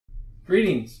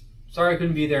Greetings. Sorry I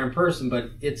couldn't be there in person,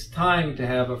 but it's time to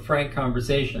have a frank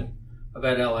conversation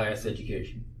about LIS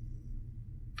education.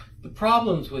 The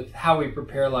problems with how we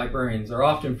prepare librarians are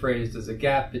often phrased as a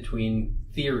gap between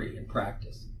theory and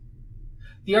practice.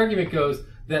 The argument goes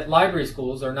that library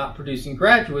schools are not producing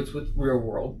graduates with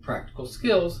real-world practical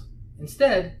skills,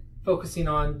 instead focusing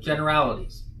on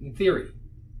generalities and theory.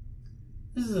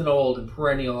 This is an old and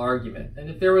perennial argument, and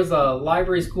if there was a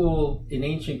library school in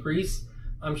ancient Greece,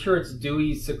 I'm sure its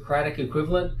Dewey's Socratic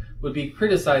equivalent would be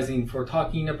criticizing for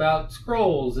talking about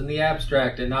scrolls in the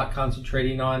abstract and not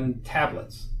concentrating on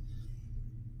tablets.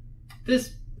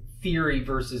 This theory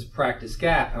versus practice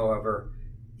gap, however,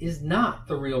 is not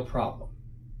the real problem.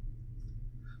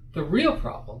 The real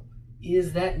problem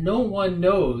is that no one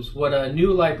knows what a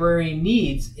new librarian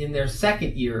needs in their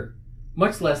second year,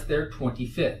 much less their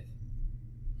 25th.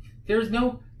 There is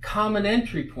no common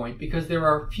entry point because there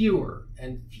are fewer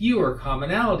and fewer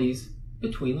commonalities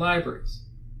between libraries.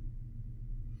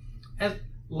 As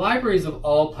libraries of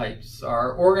all types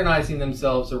are organizing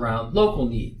themselves around local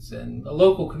needs and a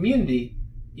local community,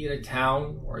 be it a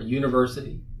town or a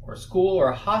university or a school or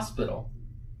a hospital,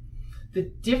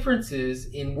 the differences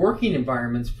in working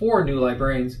environments for new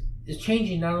librarians is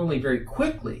changing not only very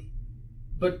quickly,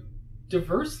 but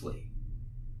diversely.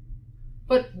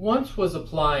 What once was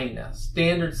applying a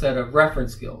standard set of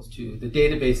reference skills to the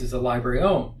databases a library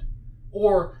owned,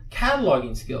 or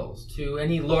cataloging skills to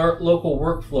any local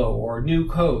workflow or new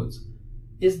codes,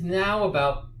 is now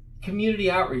about community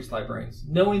outreach librarians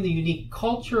knowing the unique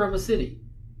culture of a city,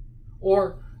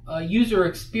 or a user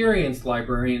experience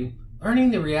librarian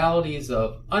learning the realities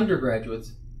of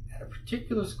undergraduates at a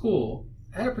particular school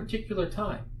at a particular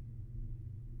time.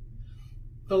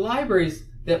 The libraries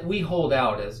that we hold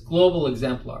out as global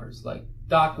exemplars, like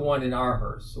Dock 1 in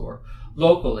Aarhus, or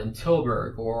Local in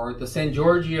Tilburg, or the San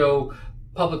Giorgio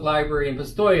Public Library in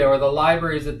Pistoia, or the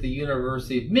libraries at the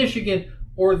University of Michigan,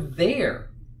 or there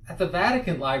at the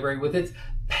Vatican Library with its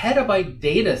petabyte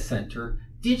data center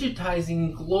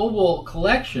digitizing global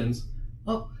collections,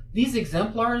 well, these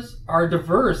exemplars are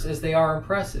diverse as they are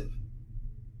impressive.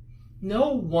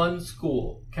 No one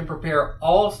school can prepare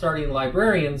all starting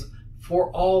librarians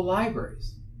for all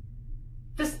libraries.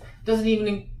 This doesn't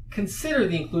even consider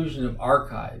the inclusion of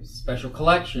archives, special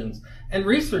collections, and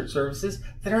research services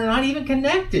that are not even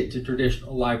connected to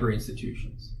traditional library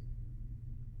institutions.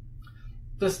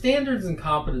 The standards and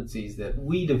competencies that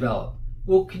we develop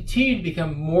will continue to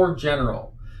become more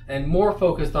general and more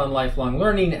focused on lifelong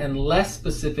learning and less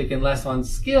specific and less on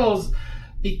skills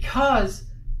because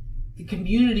the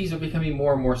communities are becoming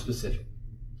more and more specific.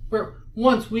 Where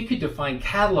once we could define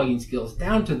cataloging skills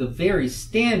down to the very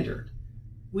standard,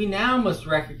 we now must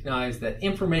recognize that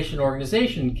information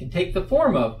organization can take the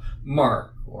form of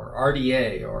MARC or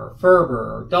RDA or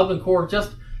Ferber or Dublin Core,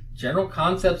 just general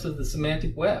concepts of the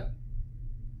semantic web.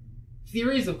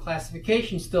 Theories of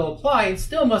classification still apply and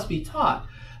still must be taught,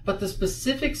 but the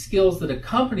specific skills that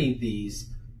accompany these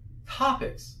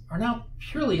topics are now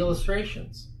purely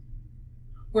illustrations.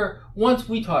 Where once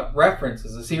we taught reference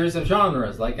as a series of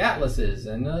genres like atlases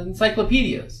and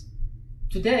encyclopedias,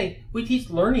 today we teach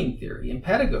learning theory and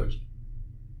pedagogy.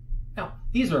 Now,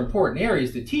 these are important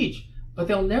areas to teach, but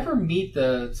they'll never meet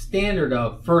the standard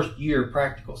of first-year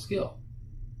practical skill.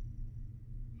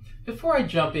 Before I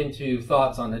jump into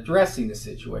thoughts on addressing the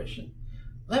situation,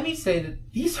 let me say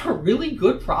that these are really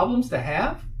good problems to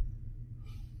have.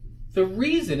 The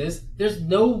reason there's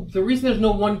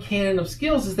no one canon of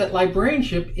skills is that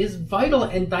librarianship is vital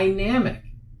and dynamic.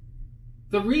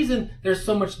 The reason there's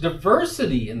so much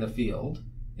diversity in the field,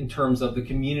 in terms of the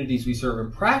communities we serve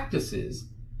and practices,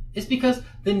 is because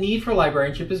the need for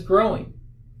librarianship is growing.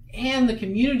 And the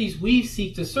communities we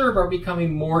seek to serve are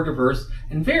becoming more diverse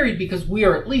and varied because we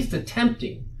are at least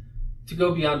attempting to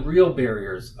go beyond real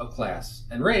barriers of class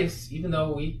and race, even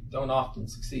though we don't often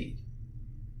succeed.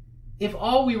 If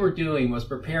all we were doing was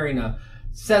preparing a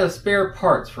set of spare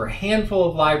parts for a handful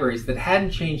of libraries that hadn't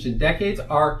changed in decades,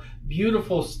 our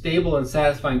beautiful, stable, and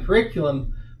satisfying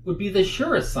curriculum would be the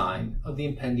surest sign of the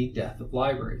impending death of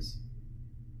libraries.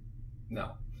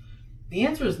 No. The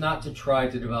answer is not to try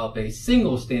to develop a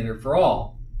single standard for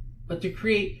all, but to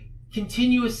create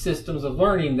continuous systems of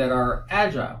learning that are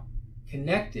agile,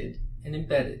 connected, and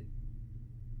embedded.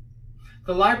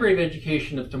 The library of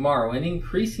education of tomorrow, and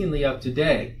increasingly of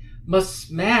today, must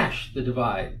smash the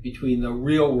divide between the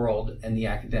real world and the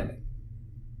academic.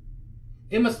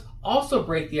 It must also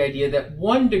break the idea that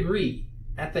one degree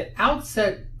at the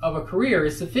outset of a career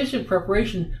is sufficient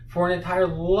preparation for an entire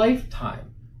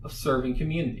lifetime of serving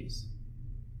communities.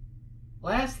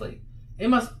 Lastly, it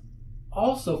must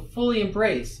also fully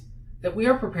embrace that we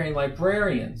are preparing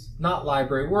librarians, not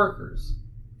library workers,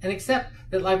 and accept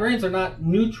that librarians are not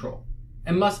neutral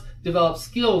and must develop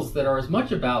skills that are as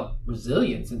much about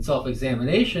resilience and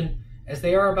self-examination as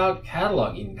they are about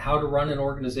cataloging and how to run an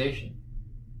organization.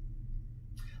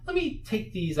 Let me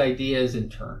take these ideas in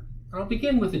turn, and I'll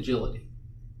begin with agility.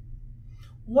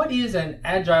 What is an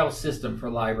agile system for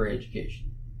library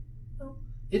education? Well,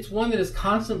 it's one that is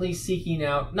constantly seeking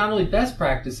out not only best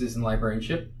practices in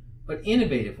librarianship, but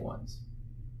innovative ones.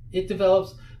 It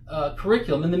develops a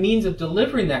curriculum and the means of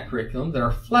delivering that curriculum that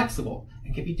are flexible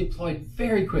and can be deployed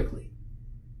very quickly.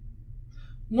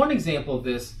 One example of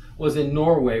this was in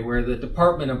Norway, where the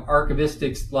Department of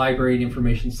Archivistics, Library and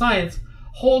Information Science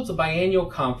holds a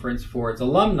biannual conference for its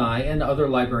alumni and other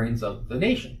librarians of the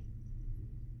nation.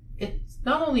 It's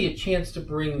not only a chance to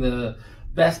bring the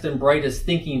best and brightest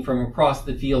thinking from across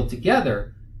the field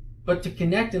together, but to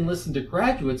connect and listen to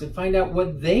graduates and find out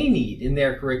what they need in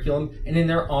their curriculum and in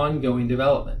their ongoing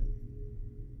development.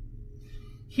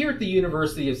 Here at the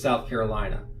University of South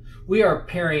Carolina, we are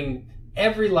pairing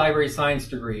every library science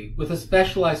degree with a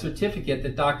specialized certificate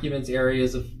that documents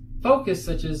areas of focus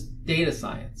such as data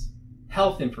science,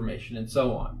 health information, and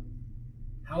so on.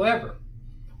 However,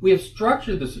 we have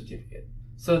structured the certificate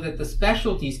so that the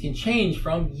specialties can change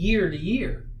from year to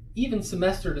year, even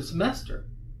semester to semester.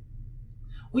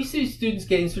 We see students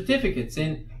getting certificates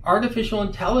in artificial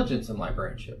intelligence and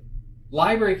librarianship,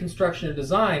 library construction and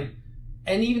design,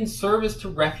 and even service to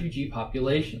refugee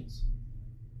populations.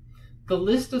 The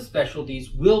list of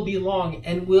specialties will be long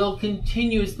and will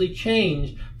continuously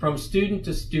change from student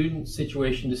to student,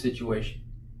 situation to situation,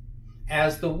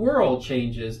 as the world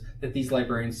changes that these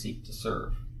librarians seek to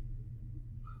serve.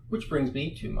 Which brings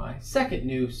me to my second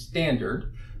new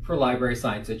standard for library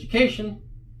science education,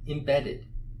 embedded.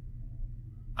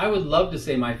 I would love to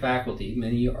say my faculty,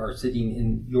 many are sitting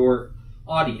in your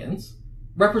audience,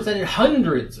 represented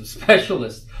hundreds of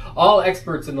specialists, all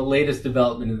experts in the latest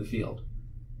development in the field.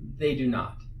 They do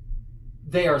not.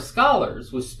 They are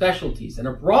scholars with specialties and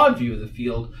a broad view of the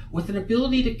field with an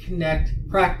ability to connect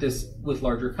practice with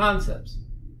larger concepts.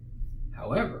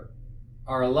 However,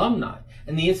 our alumni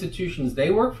and the institutions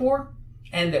they work for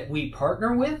and that we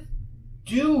partner with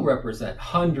do represent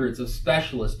hundreds of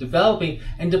specialists developing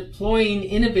and deploying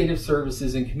innovative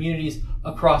services in communities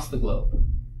across the globe.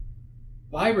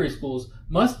 Library schools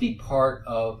must be part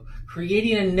of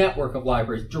creating a network of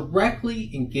libraries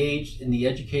directly engaged in the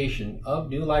education of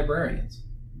new librarians.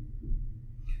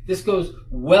 This goes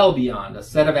well beyond a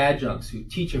set of adjuncts who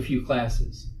teach a few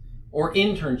classes, or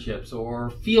internships, or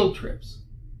field trips.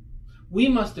 We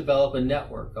must develop a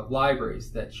network of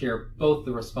libraries that share both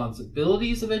the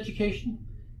responsibilities of education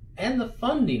and the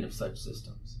funding of such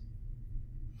systems.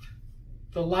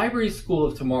 The Library School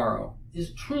of Tomorrow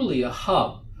is truly a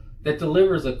hub that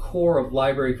delivers a core of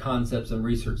library concepts and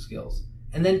research skills,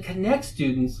 and then connects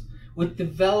students with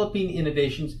developing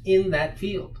innovations in that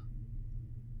field.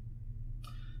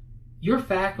 Your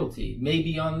faculty may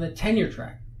be on the tenure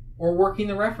track or working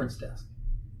the reference desk.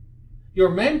 Your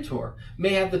mentor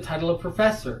may have the title of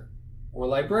professor, or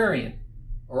librarian,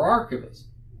 or archivist,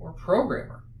 or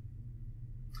programmer.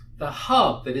 The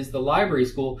hub that is the library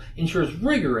school ensures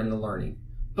rigor in the learning,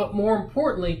 but more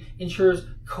importantly, ensures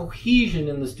cohesion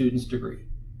in the student's degree.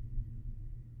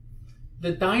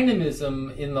 The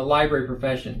dynamism in the library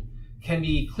profession can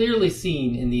be clearly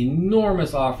seen in the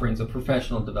enormous offerings of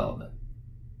professional development.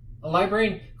 A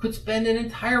librarian could spend an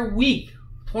entire week,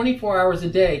 24 hours a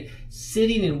day,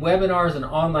 sitting in webinars and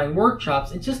online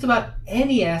workshops in just about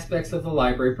any aspects of the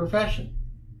library profession.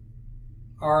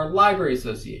 Our library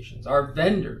associations, our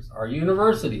vendors, our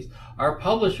universities, our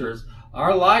publishers,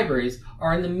 our libraries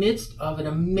are in the midst of an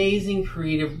amazing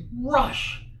creative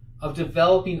rush of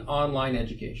developing online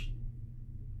education.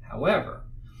 However,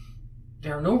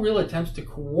 there are no real attempts to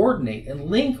coordinate and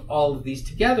link all of these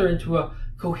together into a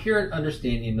coherent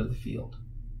understanding of the field.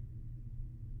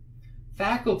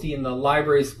 Faculty in the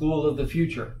Library School of the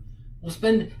Future will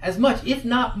spend as much, if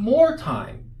not more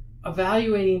time,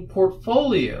 evaluating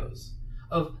portfolios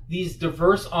of these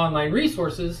diverse online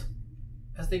resources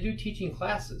as they do teaching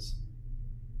classes.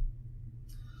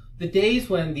 The days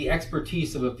when the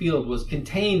expertise of a field was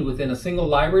contained within a single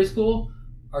library school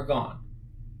are gone.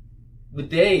 The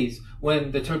days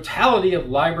when the totality of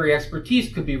library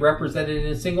expertise could be represented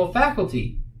in a single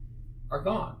faculty are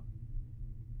gone.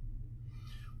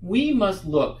 We must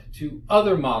look to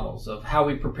other models of how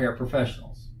we prepare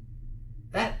professionals.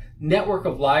 That network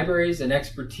of libraries and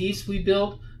expertise we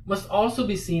build must also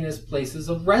be seen as places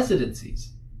of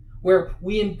residencies, where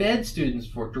we embed students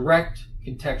for direct,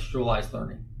 contextualized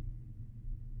learning.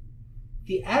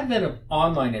 The advent of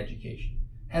online education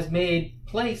has made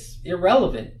place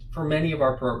irrelevant for many of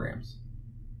our programs.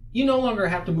 You no longer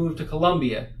have to move to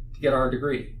Columbia to get our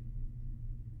degree.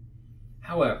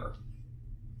 However,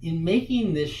 in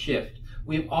making this shift,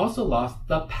 we have also lost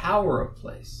the power of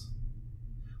place.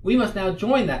 We must now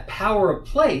join that power of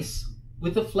place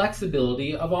with the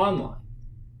flexibility of online.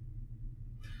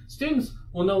 Students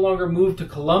will no longer move to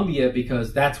Columbia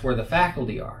because that's where the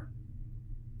faculty are.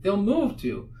 They'll move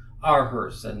to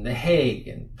Aarhus and The Hague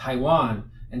and Taiwan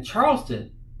and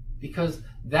Charleston because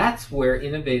that's where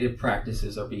innovative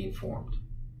practices are being formed.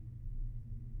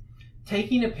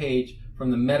 Taking a page from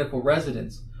the medical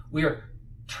residents, we are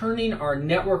turning our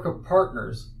network of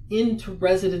partners into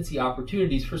residency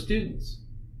opportunities for students.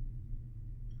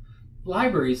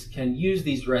 Libraries can use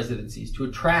these residencies to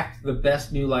attract the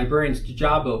best new librarians to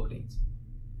job openings,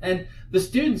 and the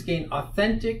students gain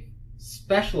authentic,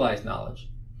 specialized knowledge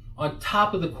on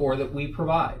top of the core that we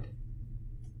provide.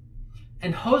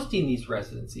 And hosting these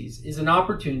residencies is an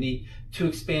opportunity to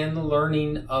expand the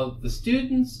learning of the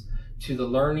students to the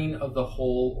learning of the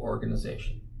whole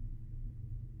organization.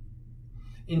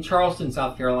 In Charleston,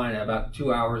 South Carolina, about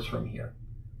 2 hours from here,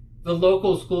 the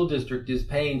local school district is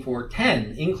paying for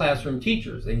 10 in-classroom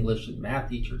teachers, English and math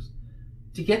teachers,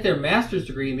 to get their master's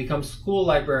degree and become school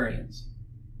librarians.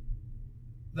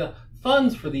 The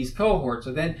funds for these cohorts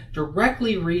are then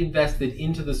directly reinvested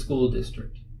into the school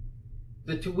district.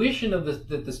 The tuition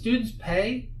that the students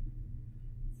pay,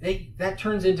 that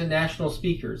turns into national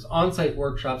speakers, on-site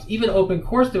workshops, even open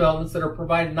course developments that are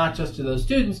provided not just to those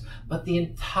students, but the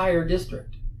entire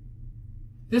district.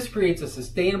 This creates a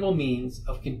sustainable means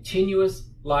of continuous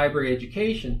library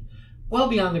education well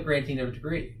beyond the granting of a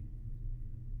degree.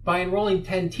 By enrolling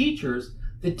 10 teachers,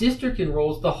 the district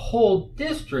enrolls the whole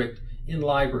district in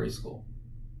library school.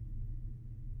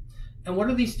 And what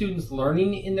are these students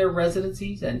learning in their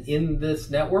residencies and in this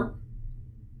network?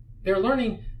 They're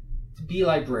learning to be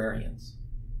librarians.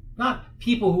 Not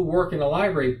people who work in a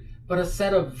library, but a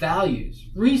set of values,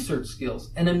 research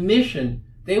skills, and a mission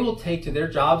they will take to their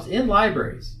jobs in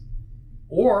libraries,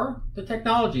 or the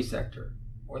technology sector,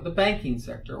 or the banking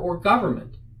sector, or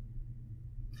government.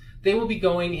 They will be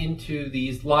going into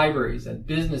these libraries and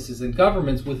businesses and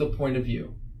governments with a point of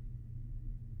view.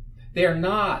 They are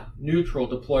not neutral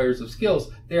deployers of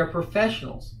skills. They are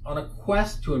professionals on a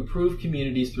quest to improve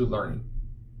communities through learning.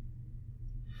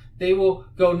 They will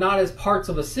go not as parts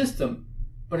of a system,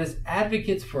 but as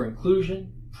advocates for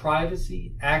inclusion,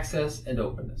 privacy, access, and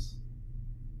openness.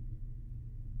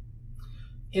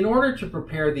 In order to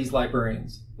prepare these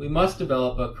librarians, we must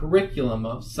develop a curriculum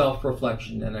of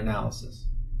self-reflection and analysis.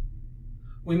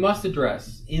 We must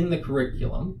address, in the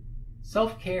curriculum,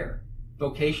 self-care,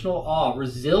 vocational awe,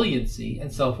 resiliency,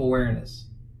 and self-awareness.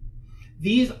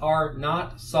 These are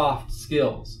not soft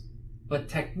skills, but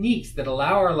techniques that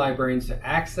allow our librarians to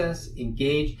access,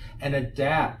 engage, and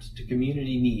adapt to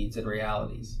community needs and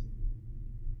realities.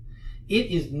 It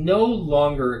is no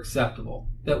longer acceptable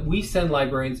that we send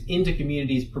librarians into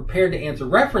communities prepared to answer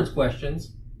reference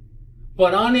questions,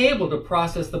 but unable to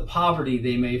process the poverty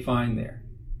they may find there.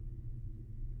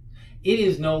 It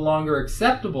is no longer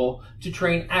acceptable to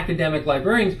train academic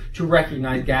librarians to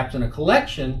recognize gaps in a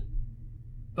collection,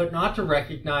 but not to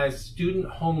recognize student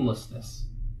homelessness.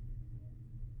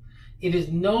 It is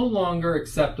no longer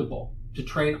acceptable to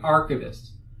train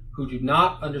archivists who do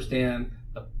not understand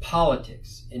the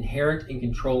politics inherent in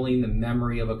controlling the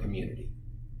memory of a community.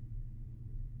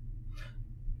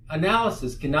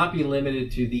 Analysis cannot be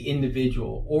limited to the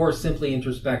individual or simply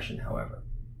introspection, however.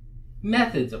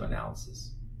 Methods of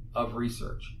analysis, of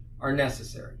research, are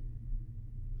necessary.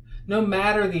 No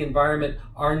matter the environment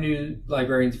our new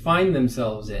librarians find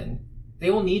themselves in, they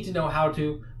will need to know how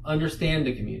to understand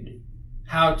the community,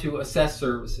 how to assess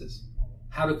services,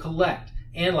 how to collect,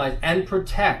 analyze, and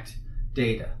protect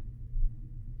data.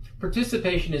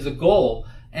 Participation is a goal,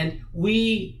 and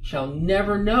we shall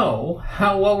never know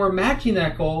how well we're matching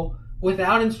that goal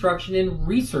without instruction in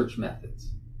research methods.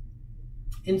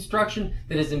 Instruction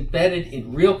that is embedded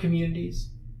in real communities,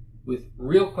 with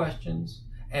real questions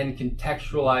and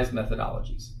contextualized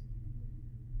methodologies.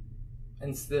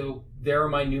 And so there are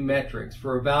my new metrics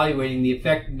for evaluating the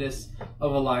effectiveness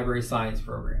of a library science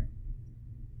program.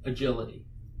 Agility.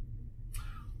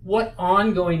 What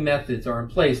ongoing methods are in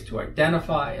place to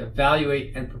identify,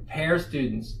 evaluate, and prepare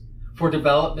students for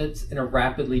developments in a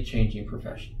rapidly changing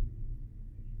profession?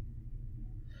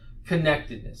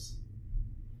 Connectedness.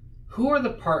 Who are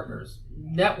the partners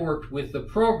networked with the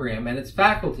program and its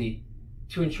faculty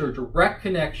to ensure direct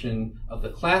connection of the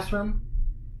classroom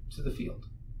to the field?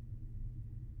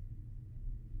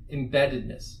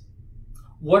 Embeddedness.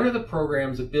 What are the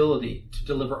program's ability to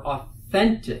deliver authentic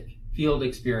authentic field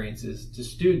experiences to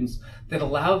students that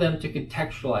allow them to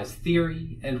contextualize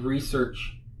theory and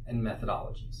research and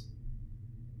methodologies.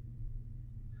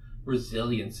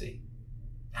 Resiliency.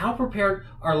 How prepared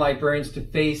are librarians to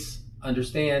face,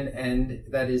 understand, and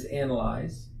that is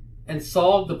analyze, and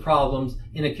solve the problems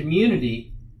in a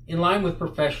community in line with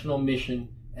professional mission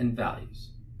and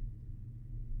values?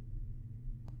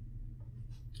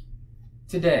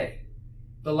 Today,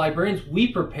 the librarians we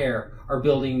prepare are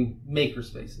building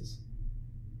makerspaces.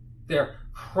 They're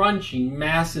crunching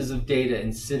masses of data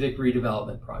in civic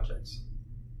redevelopment projects.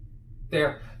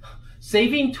 They're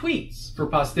saving tweets for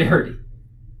posterity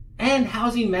and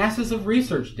housing masses of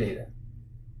research data.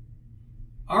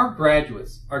 Our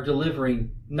graduates are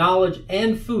delivering knowledge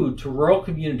and food to rural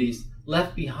communities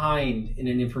left behind in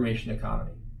an information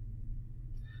economy.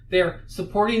 They're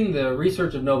supporting the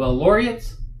research of Nobel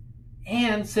laureates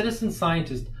and citizen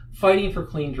scientists fighting for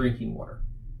clean drinking water.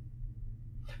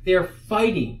 They are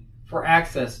fighting for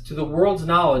access to the world's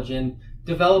knowledge in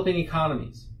developing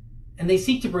economies, and they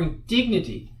seek to bring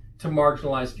dignity to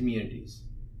marginalized communities.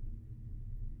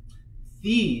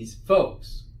 These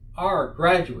folks, our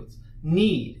graduates,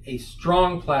 need a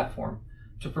strong platform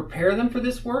to prepare them for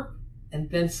this work and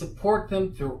then support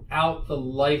them throughout the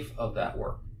life of that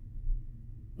work.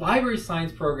 Library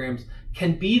science programs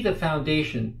can be the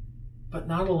foundation, but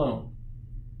not alone.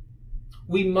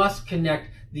 We must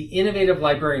connect the innovative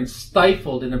librarian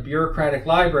stifled in a bureaucratic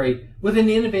library with an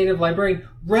innovative librarian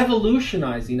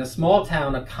revolutionizing a small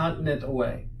town a continent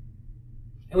away.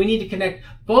 And we need to connect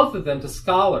both of them to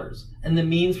scholars and the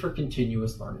means for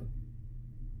continuous learning.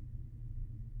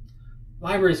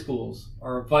 Library schools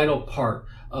are a vital part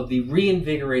of the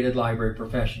reinvigorated library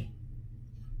profession.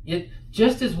 Yet,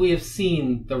 just as we have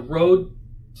seen the road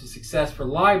to success for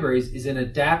libraries is in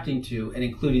adapting to and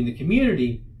including the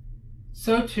community,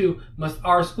 so too must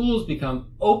our schools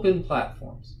become open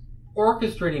platforms,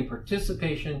 orchestrating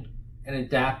participation and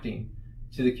adapting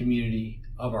to the community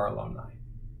of our alumni.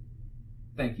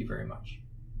 Thank you very much.